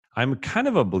I'm kind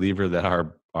of a believer that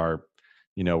our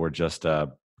we're just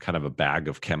a kind of a bag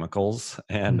of chemicals,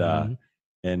 Hmm.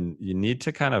 and you need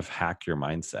to kind of hack your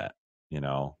mindset, you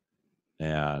know,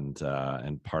 and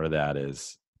part of that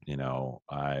is,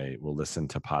 I will listen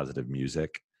to positive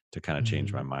music to kind of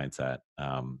change my Hmm. mindset.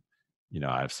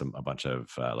 I have a bunch of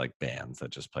like bands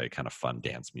that just play kind of fun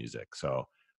dance music, so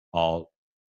I'll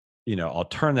I'll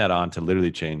turn that on to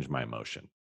literally change my emotion.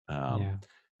 Um, Yeah.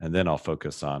 and then I'll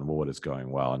focus on, well, what is going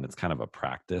well. And it's kind of a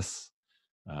practice.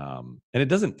 And it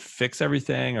doesn't fix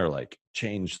everything or like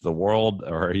change the world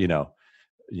or,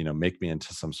 make me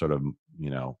into some sort of, you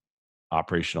know,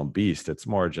 operational beast. It's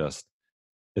more just,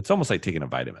 it's almost like taking a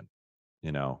vitamin,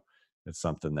 you know, it's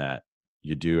something that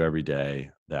you do every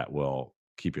day that will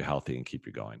keep you healthy and keep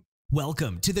you going.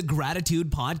 Welcome to the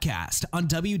Gratitude Podcast on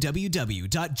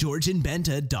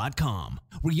www.georgianbenta.com,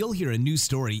 where you'll hear a new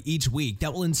story each week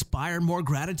that will inspire more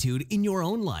gratitude in your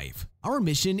own life. Our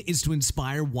mission is to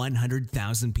inspire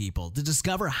 100,000 people to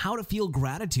discover how to feel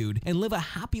gratitude and live a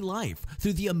happy life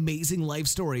through the amazing life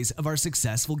stories of our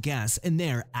successful guests and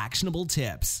their actionable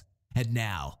tips. And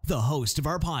now, the host of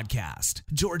our podcast,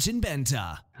 Georgian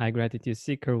Benta. Hi, Gratitude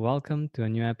Seeker. Welcome to a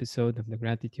new episode of the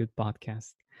Gratitude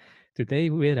Podcast. Today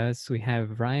with us, we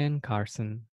have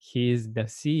Carson. He is the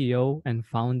CEO and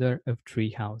founder of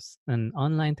Treehouse, an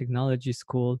online technology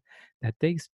school that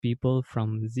takes people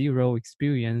from zero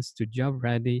experience to job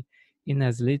ready in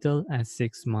as little as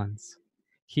 6 months.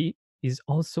 He is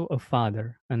also a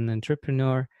father, an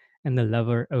entrepreneur, and a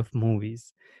lover of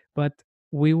movies. But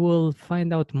we will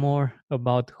find out more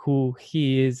about who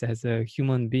he is as a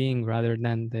human being rather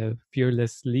than the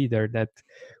fearless leader that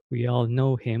we all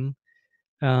know him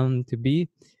to be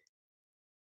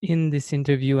in this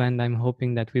interview. And I'm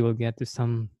hoping that we will get to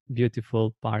some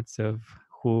beautiful parts of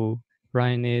who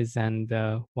Ryan is and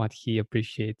what he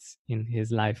appreciates in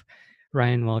his life.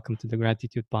 Ryan, welcome to the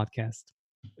Gratitude Podcast.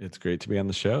 It's great to be on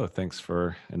the show. Thanks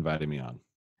for inviting me on.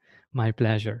 My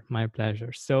pleasure. My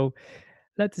pleasure. So,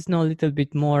 let us know a little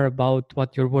bit more about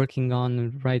what you're working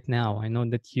on right now. I know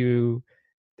that you've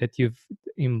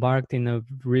embarked in a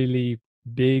really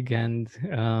big and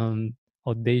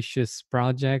audacious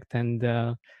project, and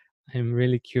I'm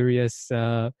really curious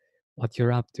what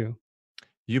you're up to.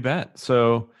 You bet.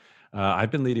 So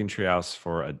I've been leading Treehouse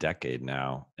for a decade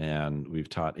now, and we've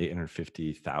taught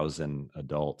 850,000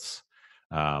 adults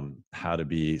how to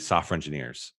be software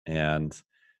engineers. And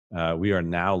we are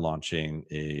now launching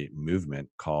a movement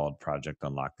called Project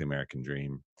Unlock the American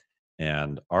Dream.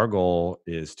 And our goal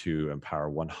is to empower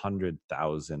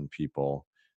 100,000 people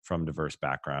from diverse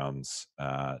backgrounds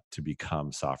to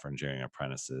become software engineering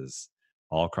apprentices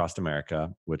all across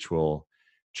America, which will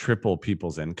triple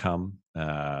people's income,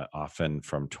 often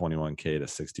from 21K to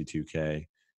 62K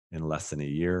in less than a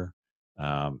year.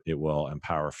 It will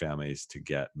empower families to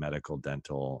get medical,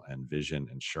 dental, and vision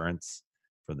insurance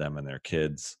for them and their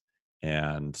kids.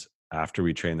 And after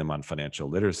we train them on financial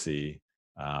literacy,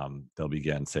 they'll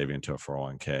begin saving into a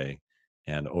 401k.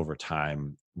 And over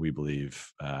time, we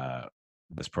believe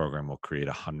this program will create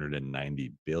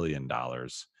 $190 billion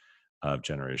of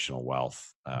generational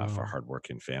wealth for Wow,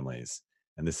 hardworking families.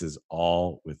 And this is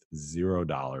all with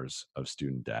 $0 of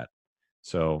student debt.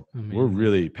 So we're amazing.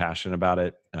 really passionate about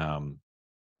it.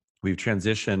 We've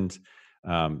transitioned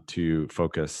to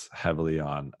focus heavily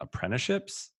on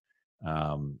apprenticeships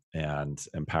and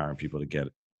empowering people to get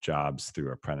jobs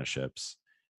through apprenticeships.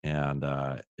 And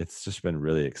it's just been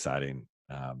really exciting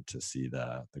to see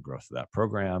the growth of that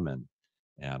program, and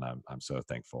I'm so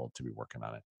thankful to be working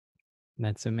on it.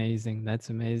 That's amazing.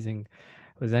 That's amazing.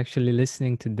 I was actually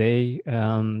listening today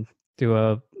to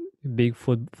a big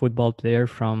football player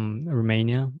from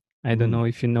Romania. I don't know Mm,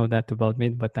 if you know that about me,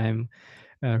 but I'm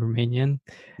Romanian,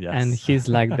 and yes. he's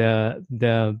like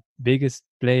the biggest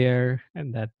player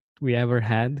that we ever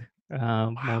had. Wow,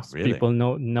 Most really? people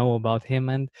know about him,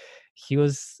 and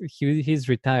he's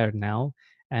retired now,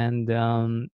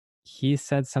 and he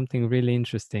said something really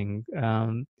interesting.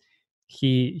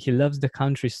 He loves the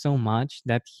country so much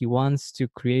that he wants to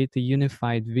create a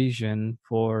unified vision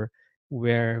for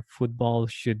where football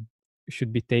should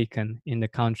be taken in the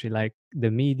country, like the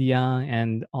media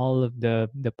and all of the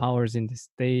powers in the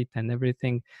state and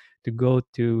everything to go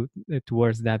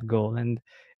towards that goal. And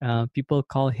people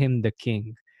call him the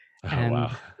king. Oh,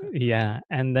 wow. And yeah,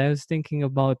 and I was thinking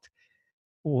about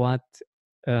what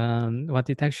what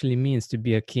it actually means to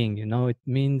be a king. You know, it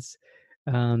means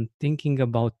thinking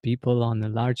about people on a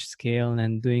large scale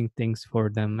and doing things for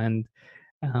them. And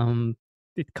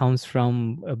it comes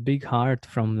from a big heart,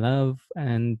 from love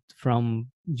and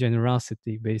from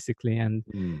generosity, basically, and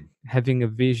Mm, having a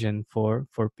vision for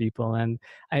people. And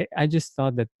I just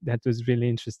thought that that was really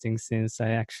interesting, since I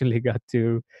actually got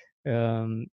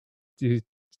um to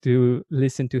to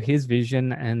listen to his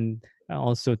vision and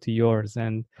also to yours.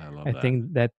 And I love I that.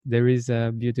 think that there is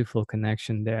a beautiful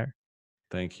connection there.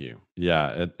 Thank you.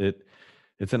 Yeah,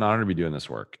 it's an honor to be doing this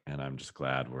work, and I'm just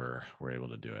glad we're able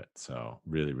to do it. So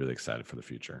really, really excited for the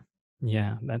future.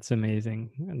 Yeah, that's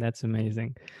amazing. That's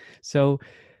amazing. So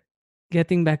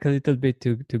getting back a little bit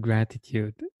to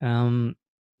gratitude,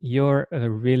 you're a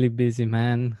really busy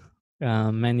man.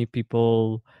 Many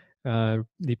people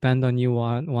depend on you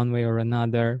one way or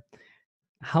another.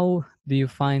 How do you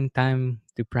find time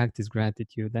to practice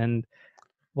gratitude, and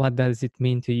what does it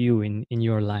mean to you in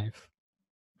your life?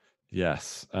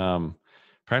 Yes,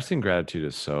 practicing gratitude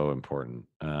is so important,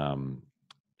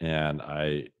 and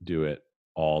I do it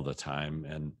all the time.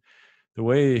 And the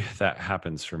way that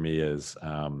happens for me is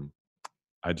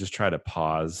I just try to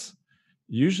pause,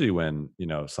 usually when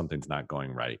something's not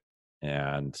going right,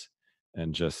 and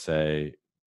just say,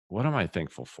 what am I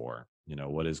thankful for?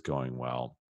 What is going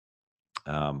well?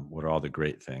 What are all the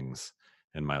great things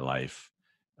in my life?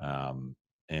 Um,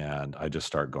 and I just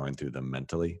start going through them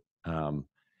mentally.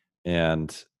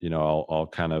 And I'll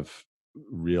kind of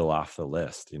reel off the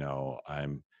list.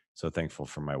 I'm so thankful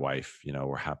for my wife.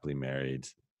 We're happily married.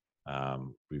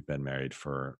 We've been married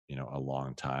for a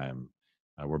long time.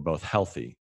 We're both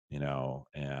healthy.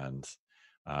 And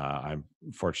I'm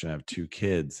fortunate to have two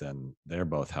kids, and they're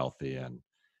both healthy. And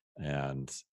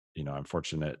I'm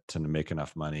fortunate to make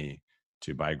enough money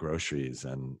to buy groceries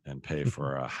and pay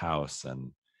for a house.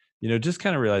 And just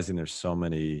kind of realizing there's so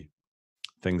many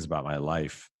things about my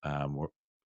life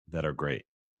that are great,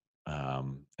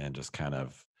 and just kind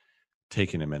of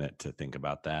taking a minute to think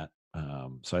about that.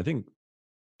 So I think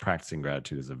practicing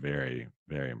gratitude is a very,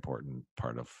 very important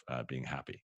part of being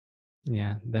happy.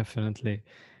 Yeah, definitely.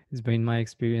 It's been my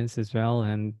experience as well,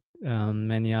 and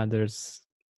many others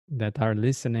that are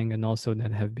listening and also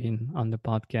that have been on the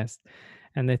podcast.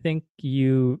 And I think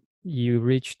you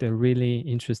reached a really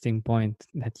interesting point,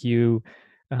 that you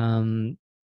um,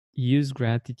 use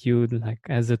gratitude like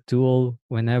as a tool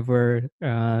whenever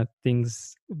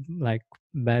things like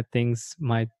bad things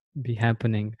might be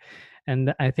happening.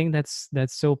 And I think that's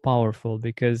so powerful,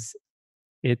 because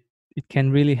it it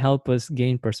can really help us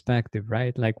gain perspective,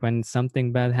 right? Like when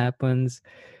something bad happens,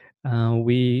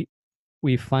 we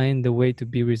find a way to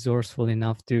be resourceful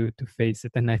enough to face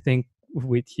it. And I think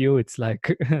with you it's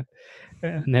like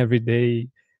an everyday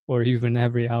or even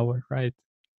every hour, right?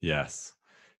 Yes.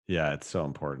 Yeah, it's so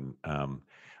important.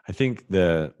 I think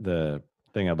the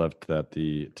thing I'd love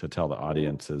to tell the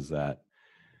audience is that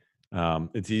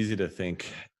it's easy to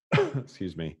think,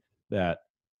 excuse me, that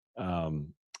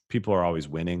um, people are always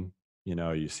winning.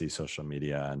 You see social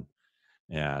media,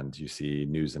 and you see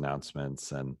news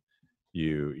announcements, and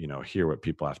you hear what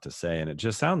people have to say, and it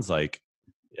just sounds like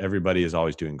everybody is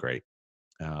always doing great,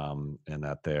 and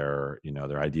that their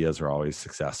ideas are always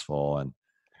successful.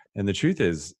 And the truth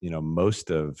is,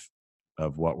 most of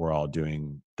what we're all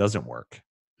doing doesn't work.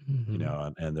 Hmm.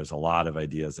 And there's a lot of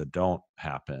ideas that don't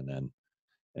happen,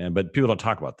 and but people don't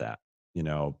talk about that,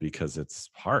 because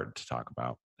it's hard to talk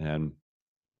about. And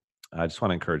I just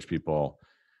want to encourage people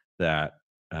that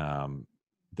um,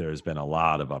 there's been a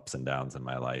lot of ups and downs in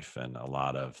my life, and a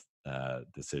lot of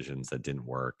decisions that didn't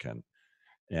work, and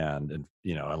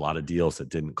a lot of deals that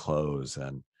didn't close,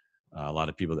 and a lot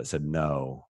of people that said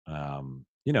no.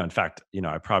 In fact,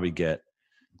 I probably get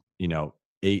you know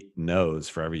 8 no's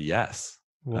for every yes.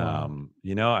 Wow.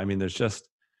 I mean, there's just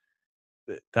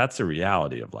that's a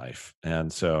reality of life.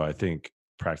 And so I think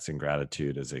practicing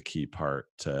gratitude is a key part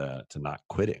to not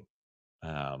quitting,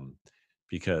 um,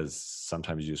 because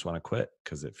sometimes you just want to quit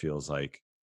because it feels like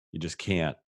you just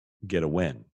can't get a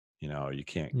win. You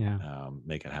can't Yeah.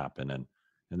 make it happen, and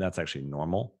that's actually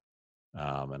normal.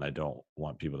 And I don't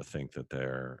want people to think that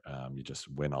you just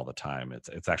win all the time.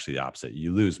 It's actually the opposite.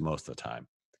 You lose most of the time,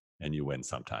 and you win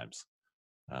sometimes.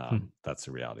 That's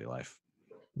the reality of life.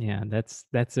 Yeah,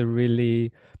 that's a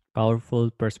really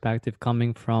powerful perspective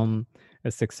coming from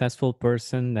a successful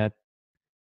person that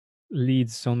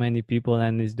leads so many people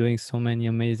and is doing so many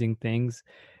amazing things.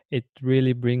 It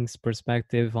really brings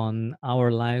perspective on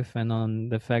our life and on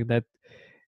the fact that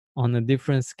on a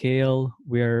different scale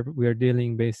we're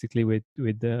dealing basically with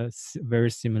the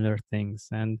very similar things.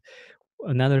 And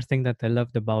another thing that I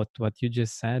loved about what you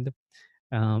just said,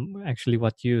 actually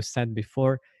what you said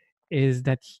before, is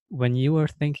that when you were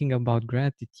thinking about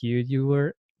gratitude, you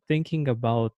were thinking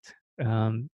about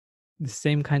um, the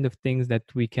same kind of things that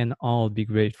we can all be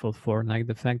grateful for, like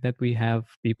the fact that we have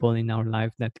people in our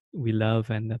life that we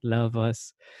love and that love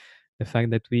us, the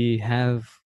fact that we have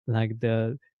like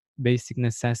the basic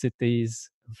necessities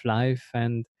of life,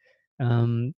 and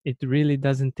it really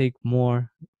doesn't take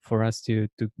more for us to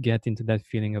get into that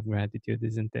feeling of gratitude,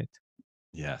 isn't it?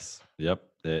 Yes. Yep.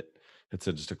 It's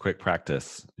just a quick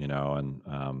practice,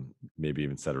 and maybe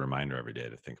even set a reminder every day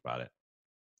to think about it.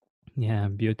 Yeah,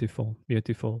 beautiful,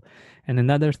 beautiful. And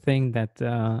another thing that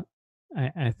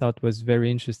I thought was very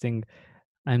interesting,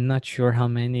 I'm not sure how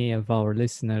many of our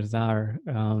listeners are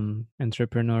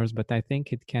entrepreneurs, but I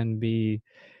think it can be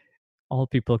all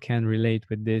people can relate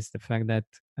with this, the fact that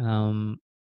um,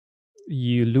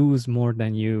 you lose more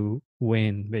than you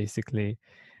win, basically,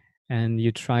 and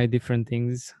you try different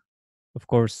things. Of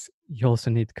course, you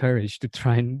also need courage to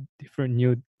try different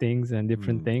new things and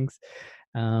different Mm, things.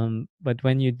 But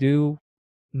when you do,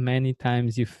 many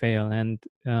times you fail, and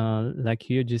like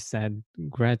you just said,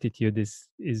 gratitude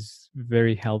is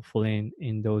very helpful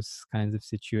in those kinds of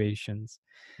situations.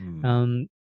 mm. um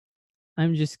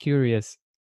I'm just curious,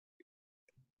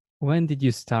 when did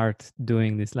you start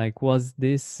doing this? Like, was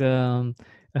this a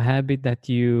habit that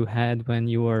you had when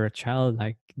you were a child?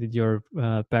 Like, did your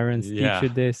parents teach Yeah. you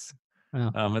this?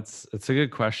 Oh. It's a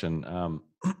good question.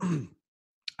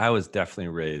 I was definitely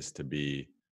raised to be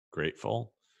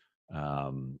grateful,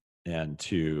 and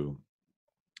to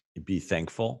be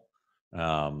thankful.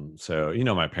 So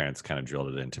my parents kind of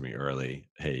drilled it into me early.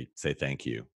 Hey, say thank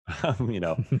you. you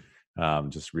know,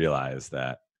 just realize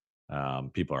that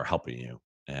people are helping you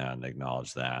and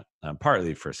acknowledge that.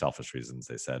 Partly for selfish reasons,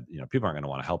 they said, people aren't going to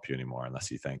want to help you anymore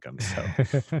unless you thank them.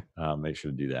 So make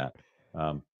sure to do that.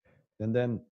 Um, and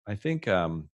then I think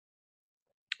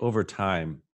over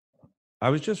time, I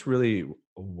was just really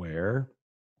aware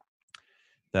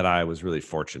that I was really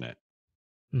fortunate.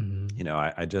 Mhm.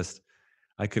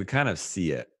 I could kind of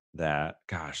see it that,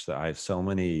 gosh, that I have so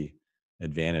many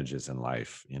advantages in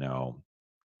life.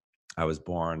 I was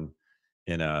born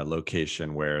in a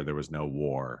location where there was no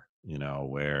war,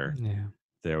 where Yeah.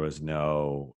 there was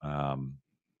no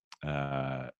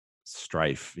uh,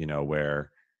 strife,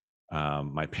 where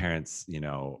my parents,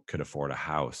 could afford a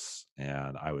house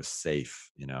and I was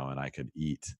safe, and I could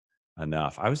eat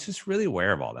enough. I was just really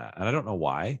aware of all that. And I don't know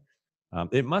why.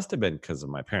 It must have been because of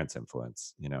my parents'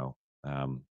 influence.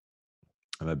 Um,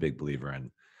 I'm a big believer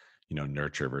in,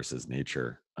 nurture versus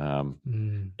nature.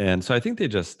 Mm. And so I think they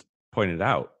just pointed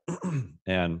out.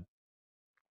 And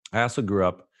I also grew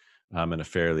up in a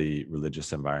fairly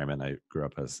religious environment. I grew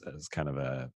up as kind of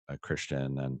a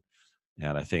Christian,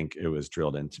 and I think it was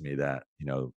drilled into me that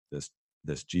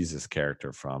this Jesus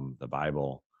character from the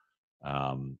Bible,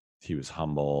 he was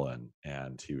humble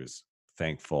and he was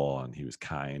thankful and he was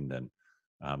kind,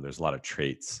 and there's a lot of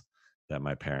traits that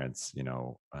my parents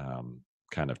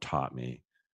kind of taught me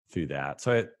through that.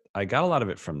 So I got a lot of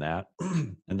it from that,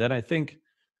 and then I think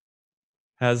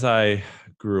as I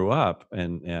grew up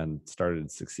and started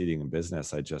succeeding in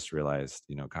business, I just realized,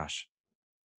 gosh,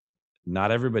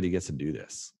 not everybody gets to do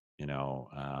this.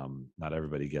 Not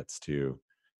everybody gets to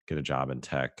get a job in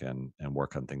tech and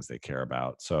work on things they care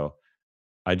about. So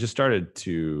I just started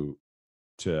to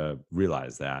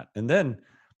realize that, and then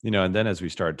as we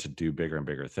started to do bigger and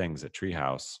bigger things at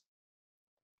Treehouse,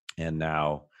 and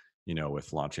now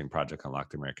with launching Project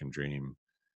Unlock the American Dream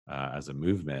as a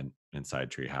movement inside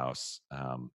Treehouse.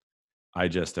 I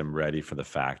just am ready for the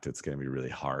fact it's going to be really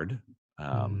hard. Um,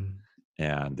 Mm.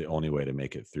 and the only way to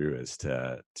make it through is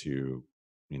to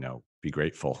be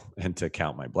grateful and to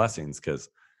count my blessings, because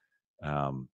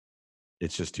um,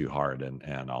 it's just too hard,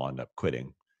 and I'll end up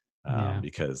quitting, Yeah.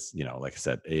 because like I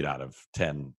said, 8 out of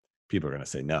 10 people are going to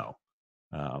say no.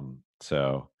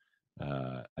 So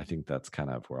I think that's kind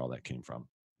of where all that came from.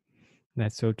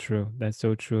 That's so true. That's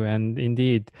so true. And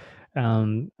indeed,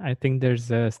 I think there's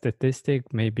a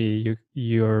statistic. Maybe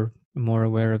you're more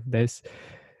aware of this,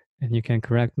 and you can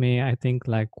correct me. I think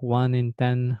like 1 in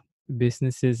 10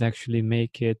 businesses actually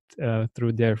make it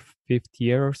through their fifth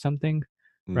year or something,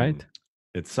 right? Mm.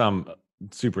 It's some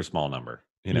super small number,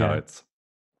 Yeah, it's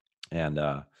and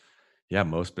yeah,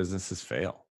 most businesses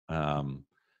fail.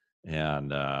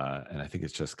 And I think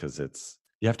it's just because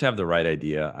you have to have the right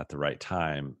idea at the right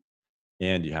time,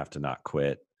 and you have to not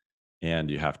quit, and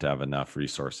you have to have enough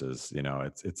resources.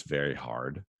 It's very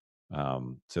hard.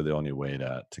 So the only way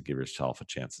to give yourself a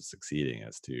chance of succeeding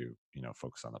is to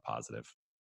focus on the positive.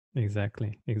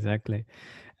 exactly, exactly.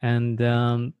 And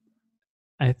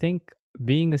I think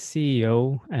being a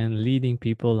CEO and leading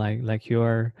people like you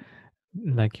are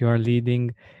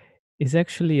leading is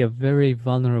actually a very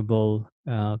vulnerable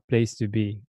place to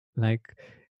be. Like,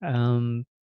 um,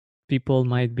 people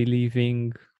might be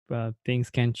leaving, things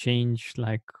can change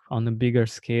like on a bigger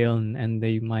scale, and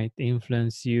they might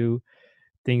influence you.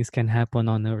 Things can happen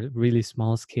on a really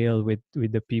small scale with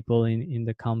the people in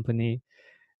the company.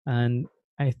 And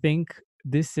I think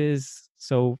this is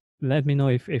so, let me know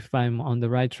if I'm on the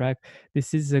right track.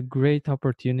 This is a great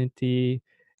opportunity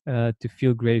to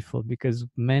feel grateful, because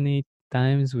many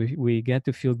times we get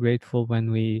to feel grateful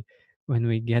when we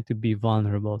get to be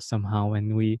vulnerable somehow,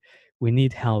 when we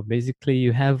need help. Basically,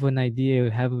 you have an idea,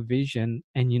 you have a vision,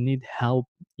 and you need help.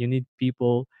 You need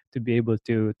people to be able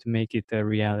to make it a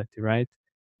reality, right?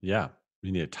 Yeah,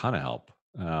 you need a ton of help.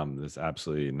 That's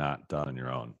absolutely not done on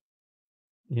your own.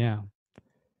 Yeah.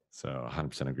 So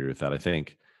 100% agree with that. I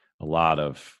think a lot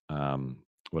of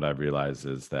what I've realized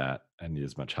is that I need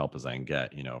as much help as I can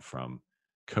get, from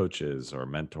coaches or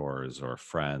mentors or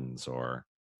friends or,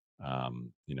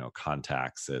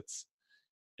 contacts.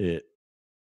 It,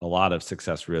 a lot of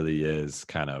success really is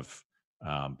kind of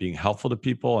being helpful to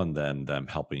people and then them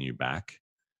helping you back.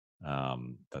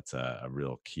 That's a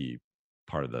real key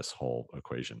part of this whole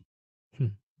equation.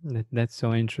 That's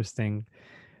so interesting,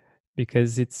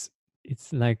 because it's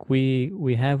like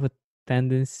we have a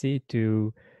tendency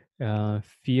to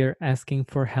fear asking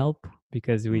for help,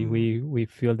 because Mm, we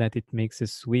feel that it makes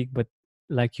us weak. But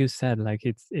like you said, like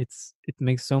it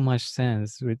makes so much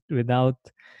sense. Without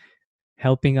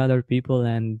helping other people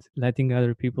and letting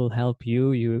other people help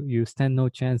you, you stand no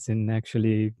chance in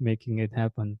actually making it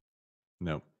happen.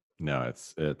 no, no,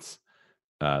 it's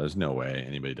there's no way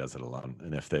anybody does it alone,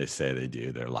 and if they say they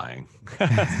do, they're lying.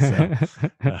 So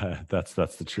that's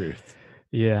the truth.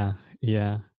 Yeah,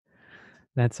 yeah,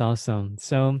 that's awesome.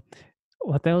 So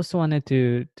what I also wanted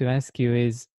to ask you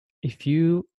is, if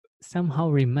you somehow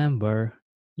remember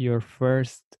your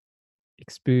first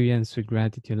experience with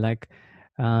gratitude, like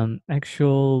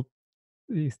actual,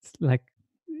 it's like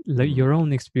Mm, your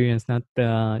own experience, not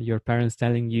your parents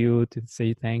telling you to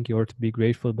say thank you or to be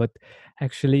grateful, but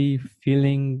actually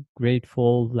feeling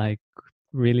grateful, like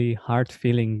really heart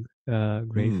feeling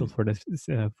grateful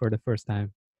mm. for the first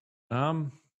time.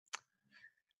 Um,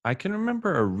 I can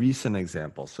remember a recent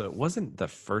example. So it wasn't the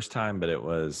first time, but it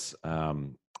was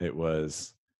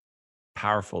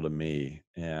powerful to me.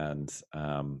 And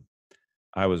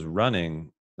I was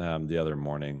running the other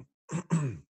morning,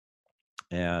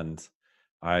 and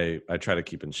I try to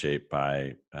keep in shape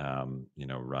by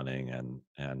running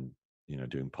and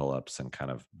doing pull ups and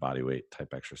kind of body weight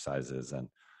type exercises. And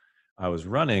I was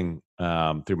running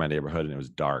through my neighborhood, and it was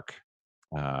dark.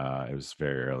 It was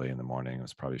very early in the morning. It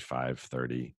was probably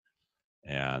 5:30,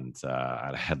 and I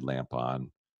had a headlamp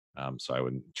on, so I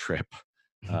wouldn't trip.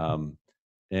 Um,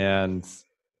 and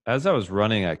as I was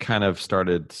running, I kind of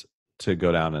started to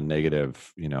go down a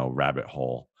negative, rabbit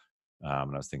hole.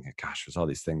 And I was thinking, gosh, there's all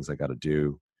these things I got to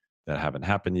do that haven't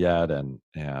happened yet, and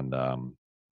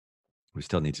we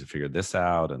still need to figure this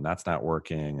out, and that's not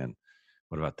working. And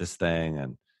what about this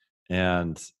thing?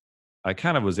 And I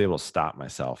kind of was able to stop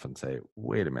myself and say,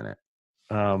 wait a minute.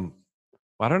 Um,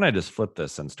 why don't I just flip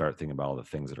this and start thinking about all the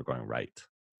things that are going right?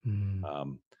 Mm,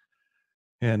 Um,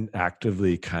 and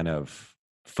actively kind of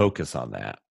focus on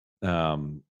that.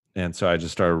 Um, and so I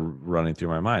just started running through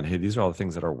my mind, hey, these are all the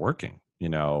things that are working.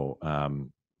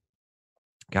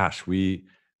 Gosh, we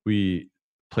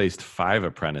placed 5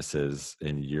 apprentices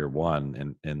in year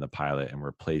 1 in the pilot, and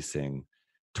we're placing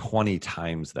 20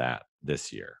 times that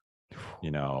this year.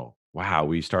 Wow,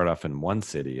 we start off in 1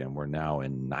 city and we're now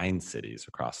in 9 cities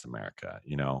across America.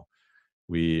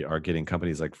 We are getting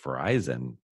companies like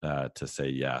Verizon to say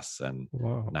yes, and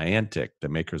wow. Niantic, the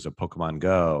makers of Pokemon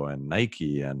Go, and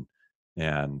Nike, and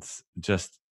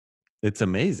just it's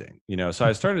amazing. So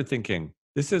I started thinking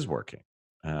this is working,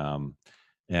 um,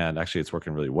 and actually it's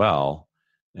working really well.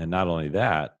 And not only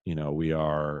that, we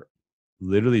are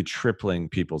literally tripling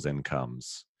people's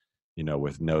incomes,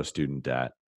 with no student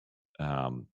debt.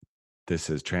 Um, this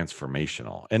is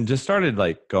transformational, and just started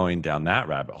like going down that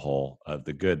rabbit hole of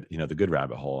the good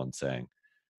rabbit hole, and saying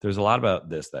there's a lot about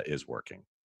this that is working.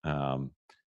 um,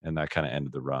 and that kind of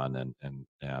ended the run and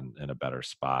in a better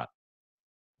spot.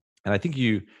 And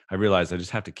I realized I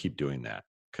just have to keep doing that,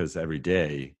 because every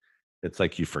day it's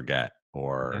like you forget,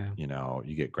 or Yeah.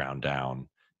 you get ground down.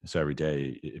 So every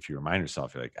day, if you remind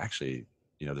yourself, you're like, actually,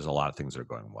 there's a lot of things that are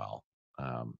going well.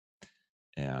 um,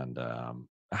 and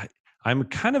I'm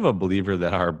kind of a believer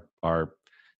that our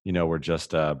we're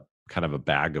just a kind of a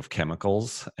bag of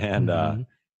chemicals, Hmm.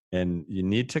 and you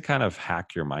need to kind of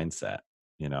hack your mindset,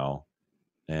 you know,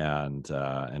 and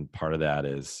part of that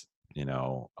is,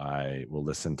 I will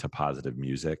listen to positive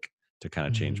music to kind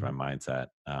of change my Hmm. mindset.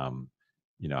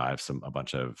 I have a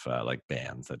bunch of like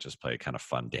bands that just play kind of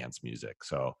fun dance music.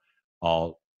 So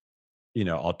I'll,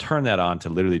 I'll turn that on to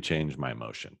literally change my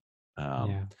emotion. Um,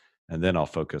 Yeah. and then I'll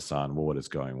focus on, well, what is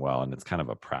going well. And it's kind of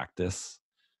a practice.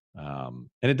 And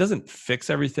it doesn't fix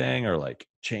everything or like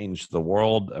change the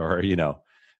world or,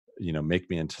 make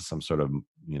me into some sort of,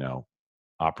 you know,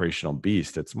 operational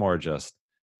beast. It's more just,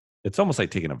 it's almost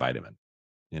like taking a vitamin,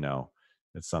 you know,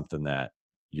 it's something that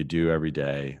you do every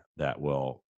day that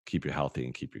will keep you healthy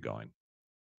and keep you going.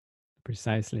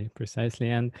 Precisely, precisely,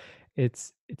 and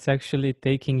it's actually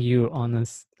taking you on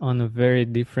on a very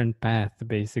different path.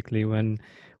 Basically, when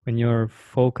you're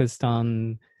focused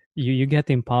on you get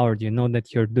empowered. You know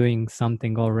that you're doing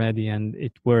something already, and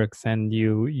it works, and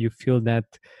you feel that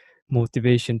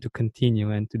motivation to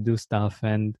continue and to do stuff,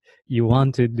 and you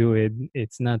want to do it.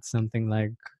 It's not something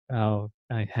like, oh,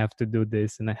 I have to do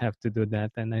this and I have to do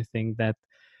that. And I think that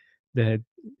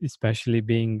especially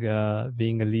being a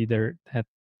leader,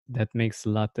 that makes a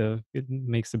lot of it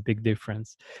makes a big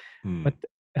difference. But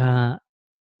Hmm. uh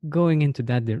going into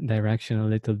that direction a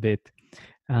little bit,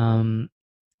 um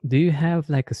do you have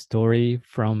like a story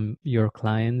from your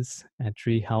clients at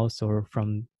Treehouse or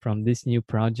from this new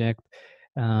project,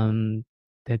 um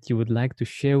that you would like to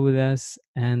share with us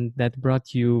and that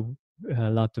brought you a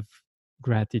lot of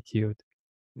gratitude?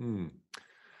 Hmm.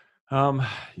 Um,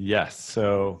 yes.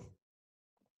 So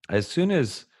as soon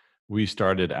as we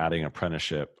started adding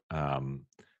apprenticeship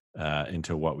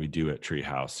into what we do at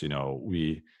Treehouse,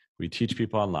 we teach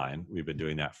people online. We've been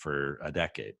doing that for a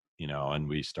decade, and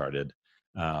we started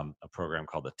a program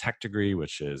called the Tech Degree,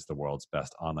 which is the world's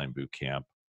best online boot camp,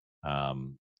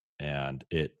 um, and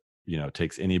it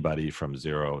takes anybody from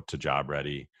zero to job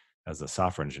ready as a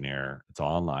software engineer. It's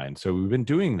all online, so we've been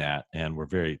doing that, and we're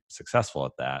very successful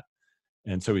at that.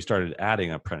 And so we started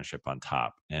adding apprenticeship on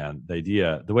top. And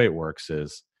the way it works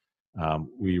is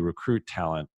we recruit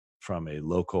talent from a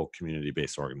local community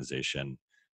based organization.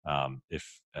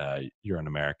 If you're in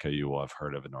America, you will have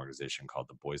heard of an organization called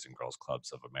the Boys and Girls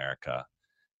Clubs of America.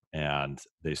 And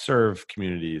they serve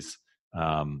communities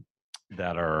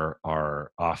that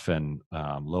are often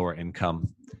lower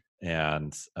income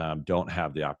and don't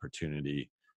have the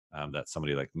opportunity that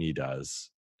somebody like me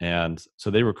does. And so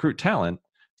they recruit talent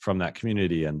from that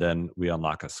community, and then we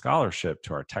unlock a scholarship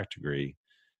to our tech degree,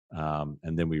 and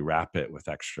then we wrap it with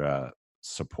extra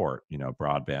support,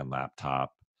 broadband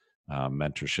laptop,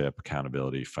 mentorship,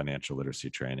 accountability, financial literacy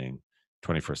training,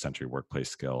 21st century workplace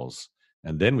skills,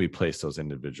 and then we place those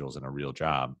individuals in a real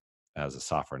job as a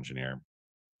software engineer.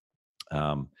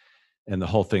 um, and the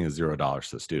whole thing is $0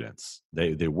 to the students.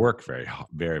 They work very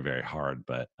very hard,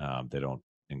 but they don't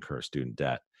incur student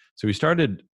debt. So we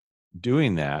started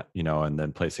doing that, and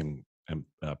then placing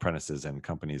apprentices in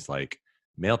companies like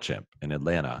MailChimp in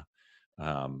Atlanta,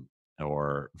 um,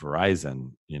 or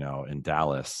Verizon, in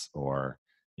Dallas, or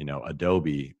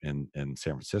Adobe in San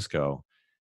Francisco.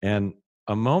 And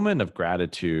a moment of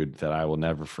gratitude that I will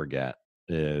never forget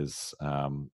is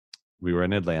we were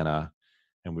in Atlanta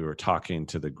and we were talking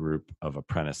to the group of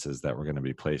apprentices that were going to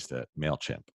be placed at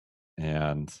MailChimp.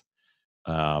 And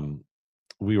um,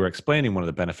 we were explaining one of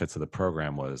the benefits of the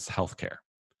program was healthcare.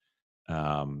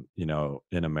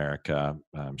 In America,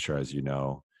 I'm sure, as you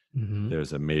know, Hmm.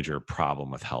 there's a major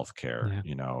problem with healthcare.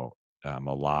 Yeah.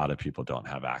 A lot of people don't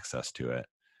have access to it.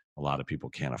 A lot of people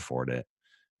can't afford it.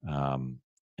 Um,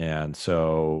 and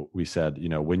so we said,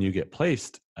 when you get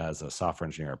placed as a software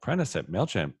engineer apprentice at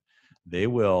MailChimp, they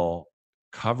will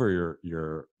cover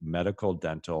your medical,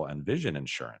 dental, and vision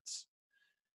insurance.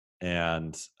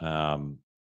 And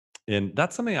and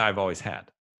that's something I've always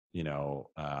had.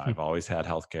 I've always had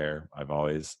healthcare. I've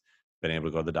always been able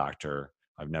to go to the doctor.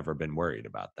 I've never been worried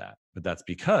about that. But that's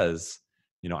because,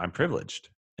 I'm privileged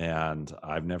and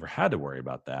I've never had to worry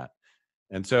about that.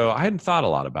 And so I hadn't thought a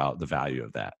lot about the value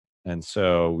of that. And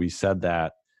so we said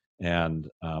that, and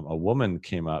a woman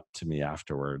came up to me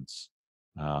afterwards,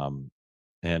 um,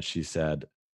 and she said,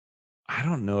 "I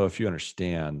don't know if you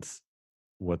understand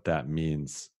what that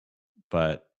means,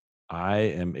 but I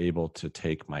am able to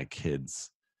take my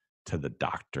kids to the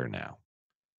doctor now,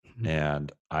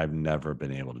 and I've never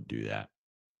been able to do that."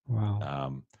 Wow.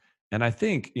 Um, and I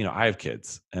think, I have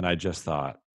kids, and I just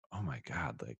thought, oh my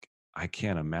God, like I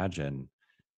can't imagine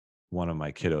one of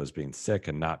my kiddos being sick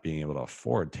and not being able to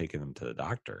afford taking them to the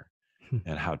doctor,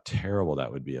 and how terrible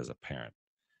that would be as a parent.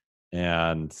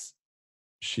 And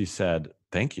she said,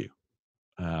 "Thank you.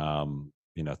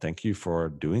 Thank you for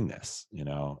doing this."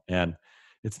 And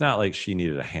it's not like she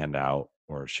needed a handout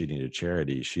or she needed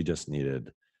charity. She just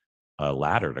needed a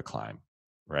ladder to climb.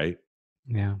 Right.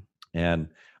 Yeah. And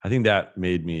I think that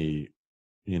made me,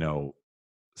 you know,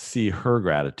 see her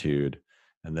gratitude,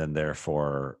 and then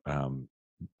therefore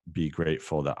be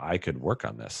grateful that I could work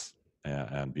on this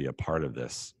and be a part of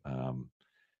this.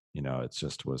 It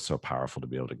just was so powerful to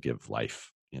be able to give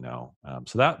life.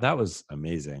 So that was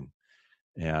amazing,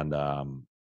 and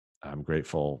I'm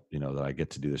grateful, that I get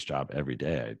to do this job every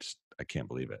day. I can't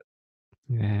believe it.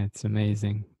 Yeah, it's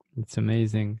amazing. It's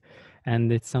amazing.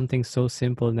 And it's something so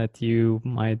simple that you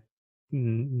might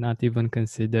not even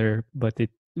consider, but it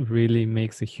really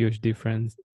makes a huge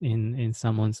difference in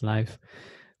someone's life.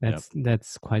 Yep.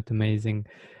 That's quite amazing.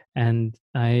 And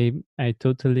I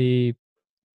totally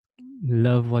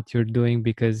love what you're doing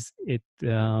because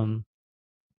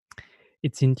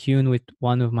it's in tune with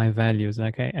one of my values.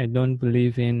 Like I don't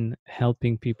believe in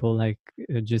helping people, like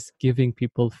just giving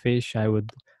people fish. I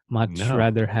would much No,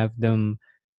 rather have them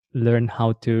learn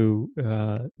how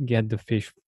to get the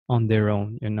fish on their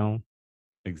own,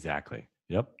 exactly.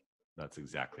 Yep. That's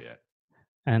exactly it.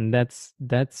 and that's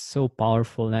so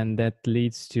powerful, and that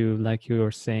leads to, like you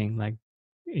were saying, like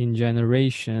in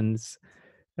generations,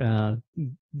 uh,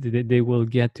 they will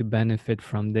get to benefit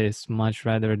from this much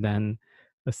rather than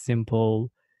a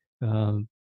simple uh,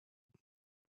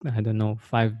 I don't know,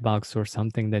 $5 or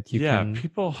something that you Yeah, can.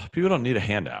 people don't need a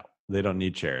handout. They don't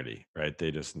need charity, right?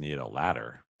 They just need a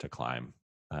ladder to climb.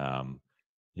 Um,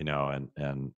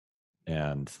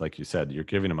 and like you said, you're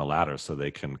giving them a ladder so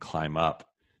they can climb up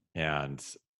and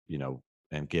you know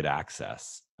and get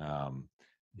access.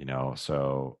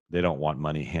 So they don't want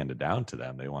money handed down to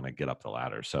them. They want to get up the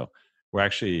ladder. So we're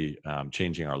actually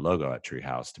changing our logo at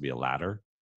Treehouse to be a ladder,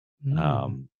 Mm,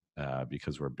 um,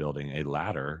 because we're building a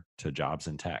ladder to jobs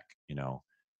in tech.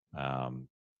 Um,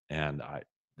 and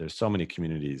there's so many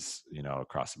communities,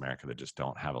 across America that just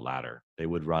don't have a ladder. They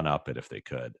would run up it if they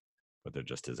could, but there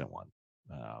just isn't one.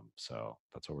 So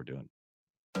that's what we're doing.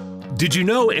 Did you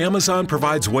know Amazon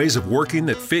provides ways of working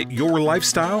that fit your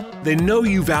lifestyle? They know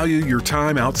you value your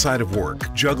time outside of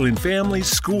work, juggling family,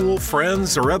 school,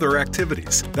 friends, or other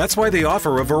activities. That's why they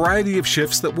offer a variety of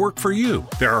shifts that work for you.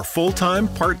 There are full-time,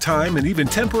 part-time, and even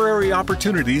temporary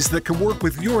opportunities that can work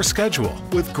with your schedule,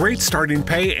 with great starting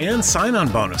pay and sign-on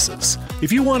bonuses.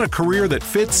 If you want a career that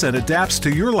fits and adapts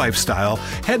to your lifestyle,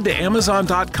 head to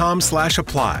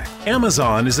amazon.com/apply.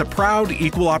 Amazon is a proud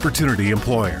equal opportunity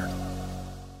employer.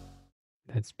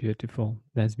 that's beautiful.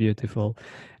 That's beautiful.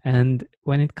 And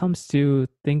when it comes to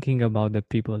thinking about the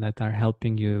people that are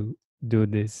helping you do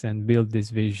this and build this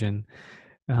vision,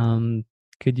 um,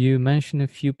 could you mention a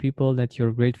few people that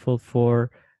you're grateful for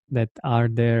that are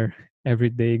there every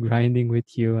day grinding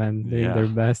with you and doing Yeah. their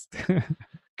best?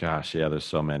 Gosh, yeah, there's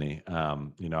so many.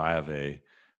 I have a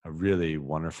really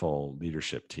wonderful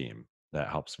leadership team that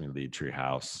helps me lead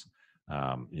Treehouse.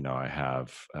 I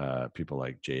have people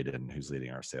like Jaden, who's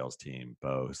leading our sales team,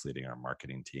 Bo, who's leading our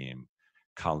marketing team,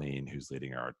 Colleen, who's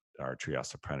leading our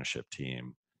Treehouse apprenticeship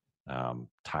team,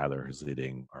 Tyler, who's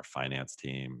leading our finance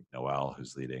team, Noel,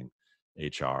 who's leading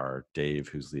HR, Dave,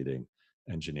 who's leading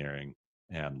engineering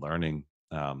and learning.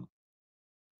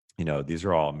 These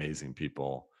are all amazing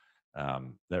people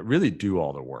that really do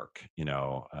all the work.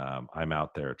 I'm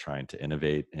out there trying to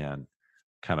innovate and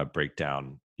kind of break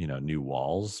down, new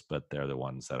walls, but they're the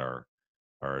ones that are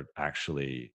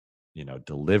actually,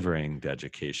 delivering the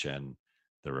education,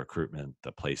 the recruitment,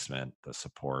 the placement, the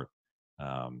support,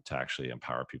 to actually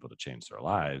empower people to change their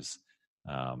lives.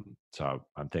 So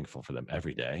I'm thankful for them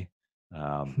every day.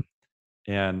 Um,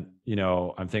 and,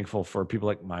 I'm thankful for people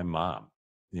like my mom.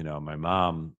 My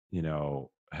mom,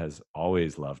 has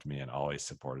always loved me and always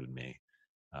supported me,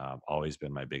 always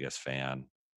been my biggest fan.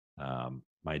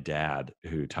 My dad,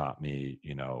 who taught me,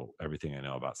 everything I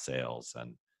know about sales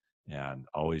and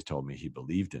always told me he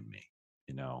believed in me,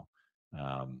 you know.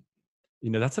 Um,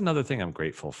 that's another thing I'm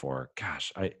grateful for.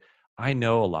 Gosh, I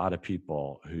know a lot of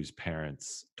people whose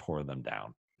parents tore them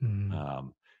down, Mm,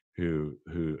 um,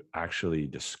 who actually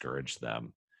discouraged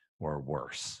them or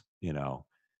worse,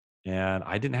 and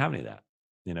I didn't have any of that.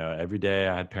 Every day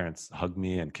I had parents hug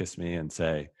me and kiss me and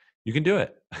say, "You can do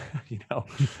it," you know,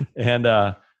 and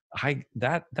I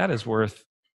that is worth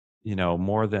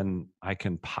more than I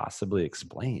can possibly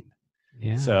explain.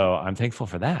 yeah. So I'm thankful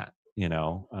for that.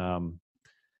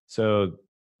 So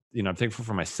I'm thankful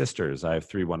for my sisters. I have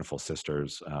three wonderful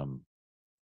sisters.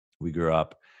 We grew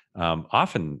up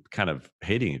often kind of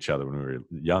hating each other when we were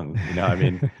young. I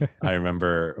mean, I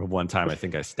remember one time I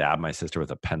think I stabbed my sister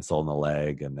with a pencil in the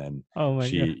leg, and then Oh my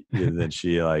God.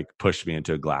 she like pushed me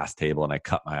into a glass table and I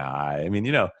cut my eye. I mean,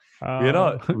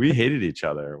 Oh. we hated each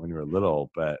other when we were little,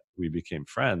 but we became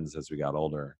friends as we got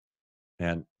older.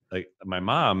 And like my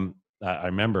mom, I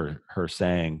remember her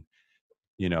saying,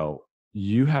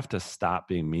 you have to stop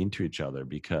being mean to each other,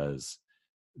 because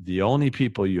the only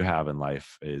people you have in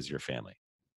life is your family.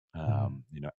 Mhm.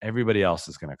 Everybody else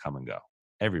is going to come and go,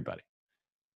 everybody.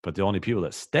 But the only people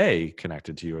that stay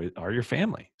connected to you are your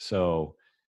family. So,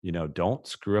 don't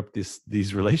screw up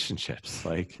these relationships.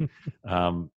 And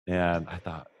I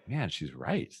thought, man, she's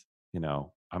right.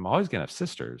 I'm always going to have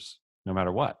sisters no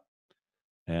matter what.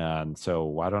 And so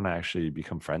why don't I actually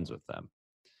become friends with them?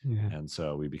 Yeah. And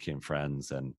so we became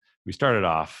friends, and we started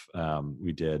off,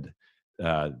 we did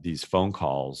these phone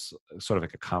calls, sort of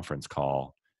like a conference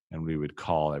call, and we would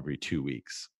call every 2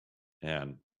 weeks.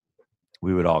 And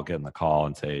we would all get in the call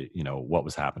and say, what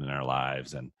was happening in our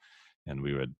lives. And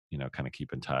we would, kind of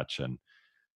keep in touch.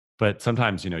 But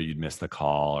sometimes, you'd miss the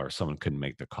call or someone couldn't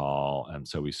make the call. And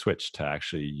so we switched to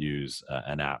actually use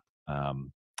an app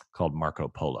called Marco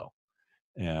Polo.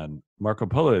 And Marco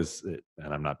Polo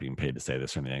and I'm not being paid to say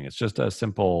this or anything, it's just a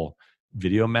simple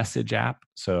video message app.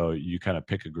 So you kind of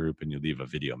pick a group and you leave a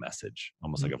video message,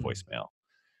 almost like a Mhm. voicemail.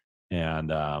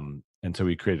 And so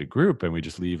we created a group and we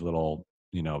just leave little,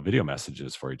 video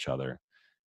messages for each other.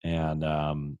 And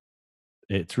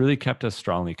it's really kept us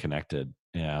strongly connected.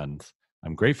 And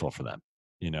I'm grateful for them,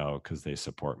 because they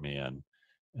support me, and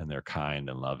they're kind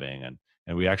and loving.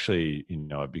 And we actually,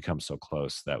 have become so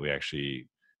close that we actually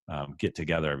get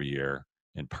together every year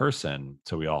in person.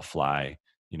 So we all fly,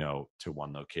 to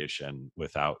one location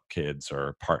without kids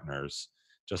or partners,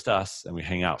 just us, and we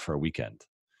hang out for a weekend.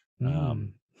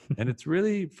 Mm. And it's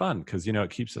really fun because, it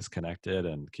keeps us connected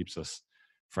and keeps us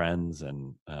friends.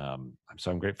 And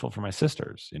I'm grateful for my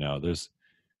sisters.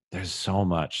 There's so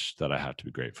much that I have to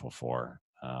be grateful for.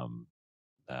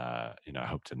 I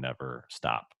hope to never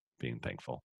stop being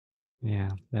thankful.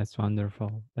 Yeah, that's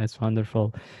wonderful. That's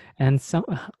wonderful. And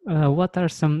what are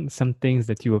some things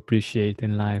that you appreciate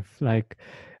in life? Like,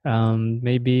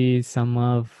 maybe some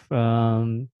of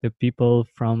the people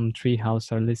from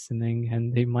Treehouse are listening,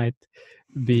 and they might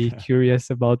be curious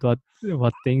about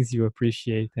what things you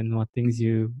appreciate and what things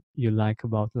you like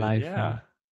about life. Yeah.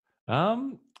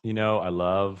 And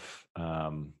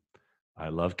I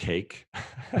love cake.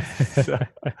 So,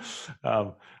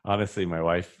 honestly, my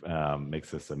wife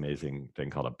makes this amazing thing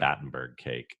called a Battenberg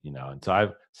cake. And so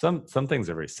I've some things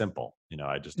are very simple.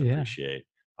 I just yeah. appreciate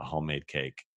a homemade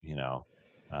cake.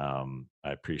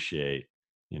 I appreciate,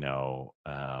 you know,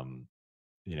 um,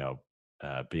 you know,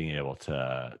 being able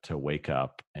to wake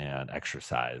up and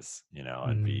exercise, and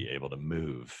Mm, be able to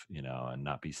move, and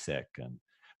not be sick. And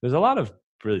there's a lot of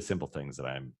really simple things that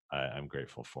I'm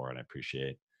grateful for and I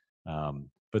appreciate.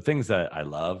 But things that I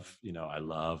love, I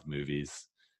love movies.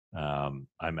 I'm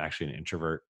actually an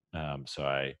introvert,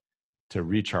 so to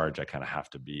recharge, I kind of have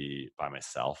to be by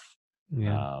myself,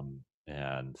 yeah.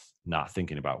 and not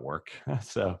thinking about work.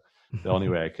 So the only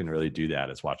way I can really do that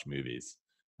is watch movies.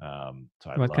 So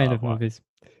I What kind love of what movies?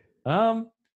 um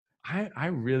I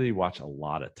really watch a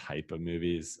lot of type of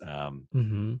movies.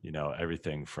 Mm-hmm.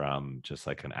 Everything from just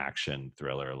like an action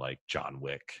thriller like John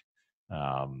Wick,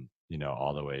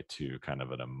 all the way to kind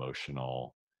of an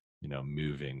emotional,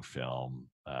 moving film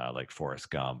like Forrest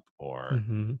Gump, or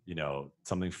Mm-hmm.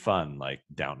 something fun like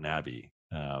Downton Abbey.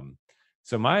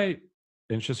 So my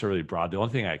interests are really broad. The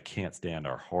only thing I can't stand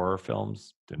are horror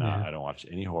films. Yeah. I don't watch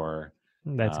any horror.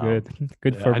 That's good. Um,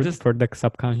 Good I just for the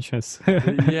subconscious.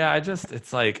 yeah,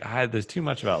 it's like there's too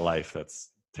much about life that's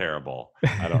terrible.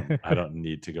 I don't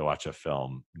need to go watch a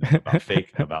film,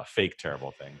 about fake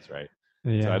terrible things, right? So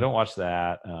I Yeah. don't watch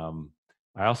that.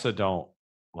 I also don't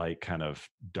like kind of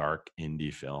dark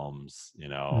indie films. I'm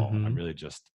Mm-hmm. really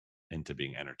just into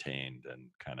being entertained and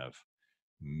kind of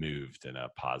moved in a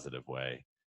positive way,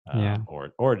 Yeah.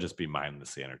 or just be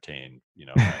mindlessly entertained,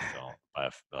 by a film,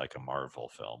 like a Marvel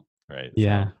film, right?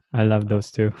 Yeah. So. I love Um,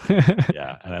 those too.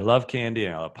 yeah, and I love candy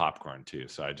and I love popcorn too.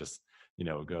 So I just,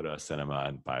 go to a cinema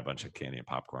and buy a bunch of candy and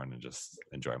popcorn and just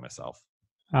enjoy myself.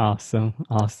 Awesome.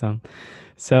 Awesome.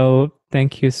 So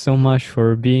thank you so much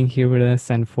for being here with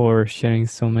us and for sharing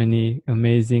so many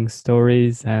amazing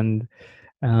stories and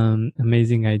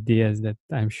amazing ideas that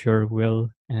I'm sure will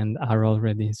and are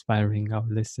already inspiring our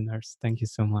listeners. Thank you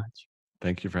so much.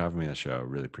 Thank you for having me on the show.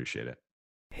 Really appreciate it.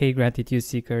 Hey, Gratitude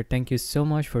Seeker, thank you so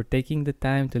much for taking the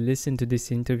time to listen to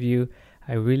this interview.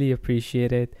 I really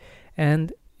appreciate it.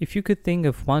 And if you could think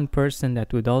of one person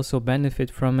that would also benefit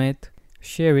from it,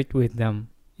 share it with them.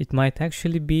 It might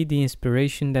actually be the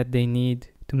inspiration that they need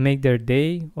to make their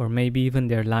day or maybe even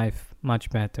their life much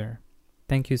better.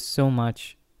 Thank you so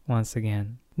much once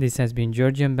again. This has been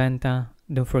Georgian Benta.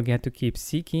 Don't forget to keep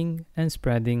seeking and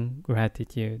spreading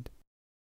gratitude.